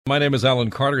My name is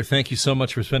Alan Carter. Thank you so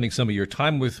much for spending some of your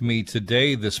time with me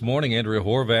today. This morning, Andrea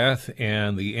Horwath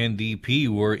and the NDP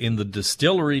were in the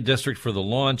Distillery District for the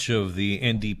launch of the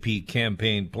NDP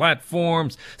campaign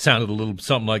platforms. Sounded a little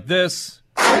something like this.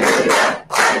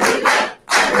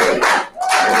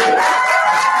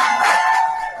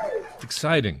 It's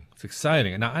exciting. It's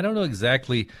exciting. Now, I don't know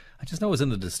exactly. I just know it was in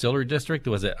the Distillery District.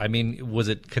 Was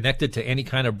it connected to any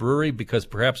kind of brewery? Because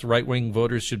perhaps right-wing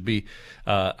voters should be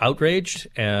outraged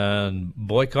and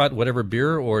boycott whatever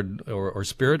beer or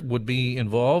spirit would be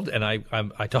involved. And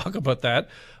I talk about that,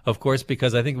 of course,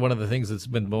 because I think one of the things that's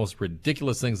been the most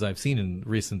ridiculous things I've seen in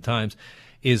recent times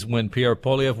is when Pierre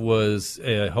Poilievre was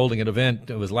holding an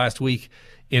event. It was last week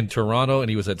in Toronto,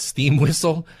 and he was at Steam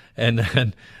Whistle, and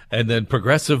then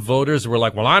progressive voters were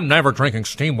like, "Well, I'm never drinking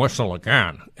Steam Whistle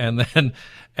again." And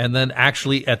then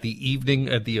actually at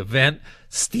the event,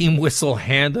 Steam Whistle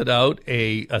handed out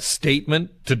a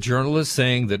statement to journalists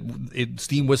saying that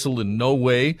Steam Whistle in no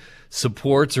way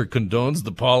supports or condones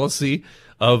the policy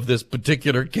of this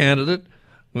particular candidate.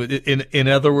 In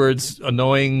other words,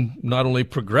 annoying not only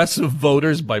progressive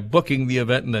voters by booking the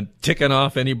event and then ticking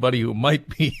off anybody who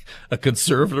might be a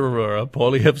conservative or a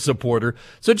Poilievre supporter.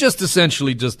 So just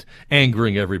essentially just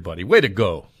angering everybody. Way to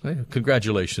go.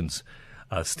 Congratulations,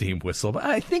 Steam Whistle. But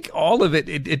I think all of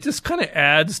it just kind of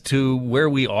adds to where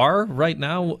we are right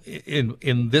now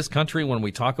in this country when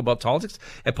we talk about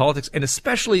politics, and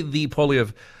especially the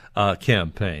Poilievre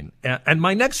campaign. And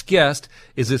my next guest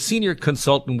is a senior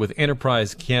consultant with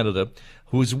Enterprise Canada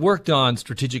who's worked on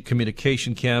strategic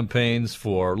communication campaigns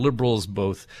for Liberals,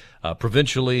 both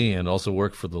provincially and also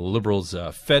worked for the Liberals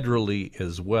federally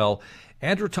as well.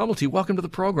 Andrew Tumilty, welcome to the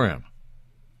program.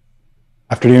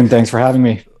 Afternoon. Thanks for having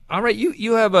me. All right.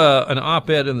 You have an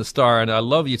op-ed in the Star, and I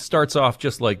love you. It starts off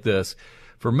just like this.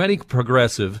 For many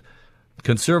progressive,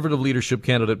 Conservative leadership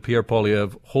candidate Pierre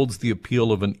Poilievre holds the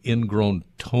appeal of an ingrown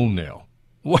toenail.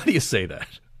 Why do you say that?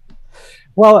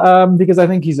 Well, because I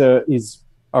think he's a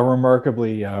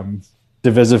remarkably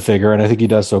divisive figure, and I think he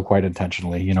does so quite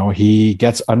intentionally. You know, he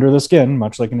gets under the skin,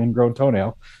 much like an ingrown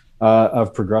toenail,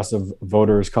 of progressive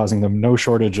voters, causing them no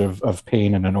shortage of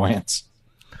pain and annoyance.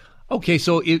 Okay,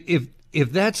 so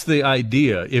if that's the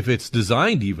idea, if it's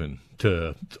designed even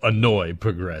to annoy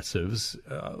progressives,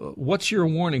 what's your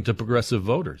warning to progressive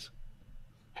voters?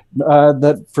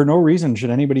 That for no reason should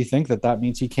anybody think that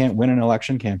means he can't win an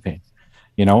election campaign.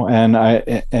 You know, and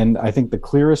I think the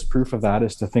clearest proof of that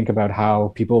is to think about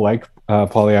how people like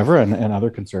Poilievre and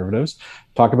other conservatives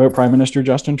talk about Prime Minister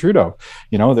Justin Trudeau.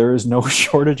 You know, there is no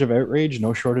shortage of outrage,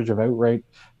 no shortage of outright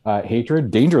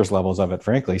hatred, dangerous levels of it,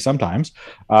 frankly, sometimes,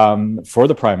 for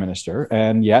the Prime Minister,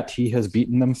 and yet he has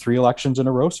beaten them 3 elections in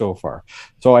a row so far.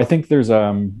 So I think there's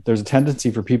a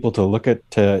tendency for people to look at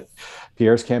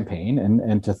Pierre's campaign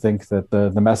and to think that the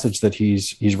message that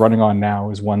he's running on now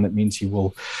is one that means he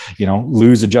will, you know,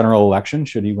 lose a general election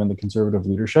should he win the Conservative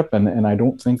leadership, and I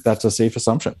don't think that's a safe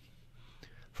assumption.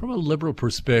 From a Liberal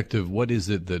perspective, what is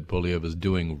it that Poilievre is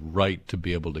doing right to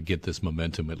be able to get this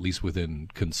momentum, at least within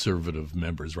Conservative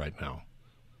members right now?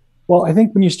 Well, I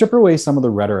think when you strip away some of the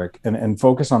rhetoric and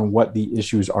focus on what the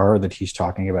issues are that he's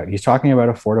talking about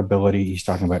affordability, he's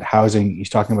talking about housing, he's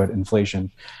talking about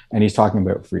inflation, and he's talking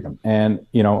about freedom. And,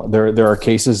 you know, there are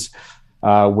cases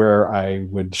where I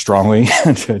would strongly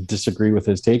disagree with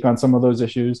his take on some of those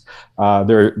issues.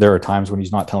 There are times when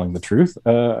he's not telling the truth,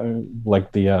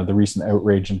 like the recent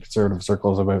outrage in conservative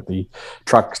circles about the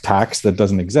truck tax that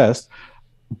doesn't exist.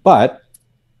 But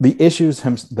the issues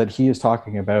that he is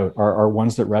talking about are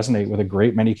ones that resonate with a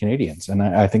great many Canadians, and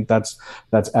I think that's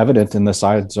evident in the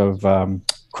sides of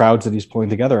crowds that he's pulling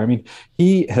together. I mean,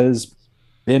 he has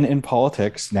been in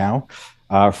politics now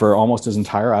for almost his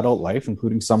entire adult life,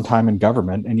 including some time in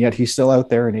government, and yet he's still out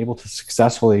there and able to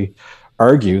successfully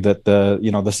argue that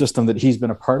the system that he's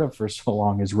been a part of for so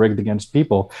long is rigged against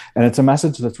people, and it's a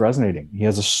message that's resonating. He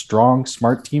has a strong,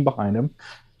 smart team behind him.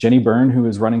 Jenny Byrne, who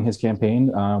is running his campaign,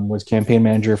 was campaign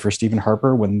manager for Stephen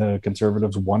Harper when the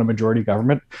Conservatives won a majority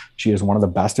government. She is one of the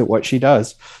best at what she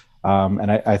does.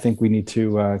 And I think we need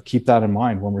to keep that in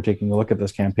mind when we're taking a look at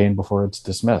this campaign before it's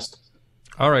dismissed.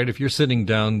 All right. If you're sitting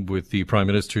down with the Prime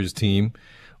Minister's team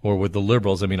or with the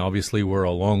Liberals, I mean, obviously we're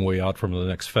a long way out from the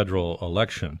next federal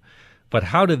election. But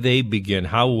how do they begin?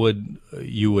 How would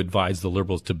you advise the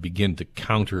Liberals to begin to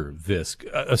counter this,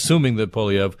 assuming that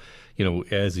Poilievre, you know,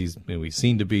 as he's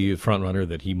seen to be a front runner,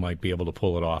 that he might be able to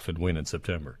pull it off and win in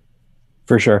September?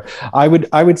 For sure. I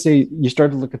would say you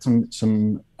start to look at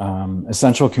some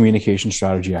essential communication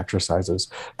strategy exercises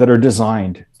that are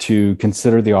designed to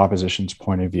consider the opposition's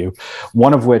point of view.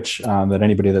 One of which that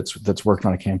anybody that's worked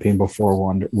on a campaign before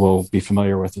will be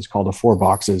familiar with is called a 4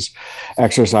 boxes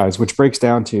exercise, which breaks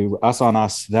down to us on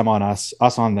us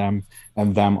on them,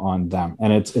 and them on them.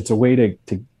 And it's a way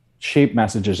to shape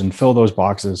messages and fill those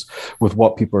boxes with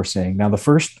what people are saying. Now, the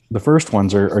first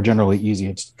ones are generally easy.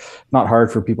 It's not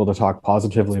hard for people to talk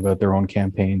positively about their own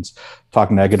campaigns,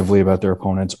 talk negatively about their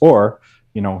opponents, or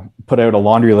put out a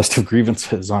laundry list of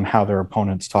grievances on how their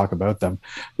opponents talk about them.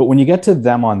 But when you get to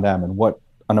them on them and what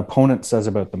an opponent says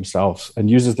about themselves and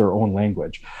uses their own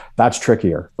language, that's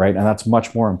trickier, right? And that's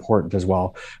much more important as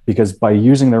well, because by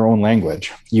using their own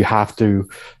language, you have to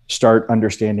start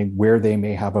understanding where they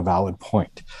may have a valid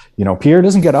point. Pierre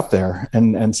doesn't get up there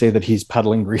and say that he's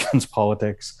peddling grievance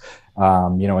politics,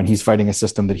 and he's fighting a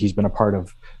system that he's been a part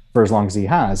of for as long as he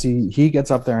has. He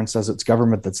gets up there and says it's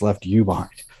government that's left you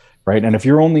behind. Right. And if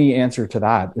your only answer to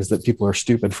that is that people are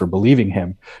stupid for believing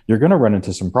him, you're going to run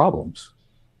into some problems.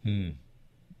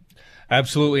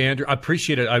 Absolutely, Andrew. I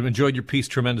appreciate it. I've enjoyed your piece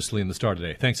tremendously in the Star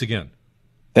today. Thanks again.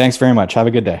 Thanks very much. Have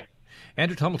a good day.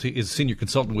 Andrew Tumilty is a senior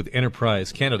consultant with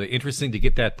Enterprise Canada. Interesting to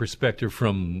get that perspective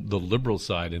from the Liberal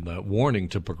side and the warning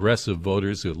to progressive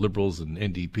voters, Liberals and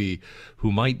NDP,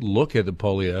 who might look at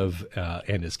Poilievre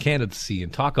and his candidacy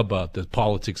and talk about the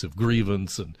politics of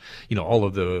grievance and, all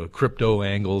of the crypto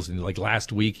angles. And like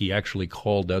last week, he actually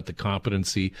called out the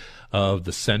competency of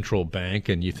the central bank.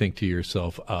 And you think to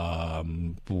yourself,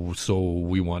 so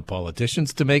we want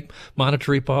politicians to make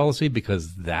monetary policy?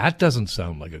 Because that doesn't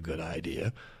sound like a good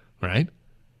idea. Right?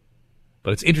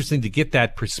 But it's interesting to get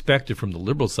that perspective from the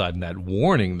Liberal side and that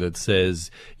warning that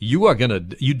says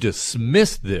you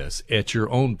dismiss this at your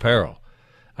own peril.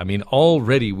 I mean,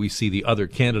 already we see the other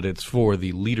candidates for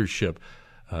the leadership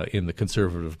in the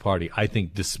Conservative Party, I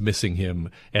think, dismissing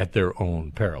him at their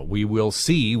own peril. We will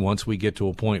see once we get to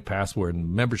a point past where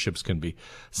memberships can be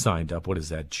signed up. What is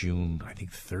that, June, I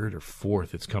think 3rd or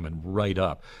 4th? It's coming right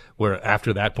up, where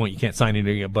after that point you can't sign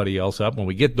anybody else up. When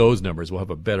we get those numbers, we'll have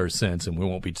a better sense, and we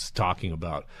won't be just talking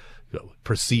about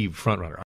perceived frontrunner.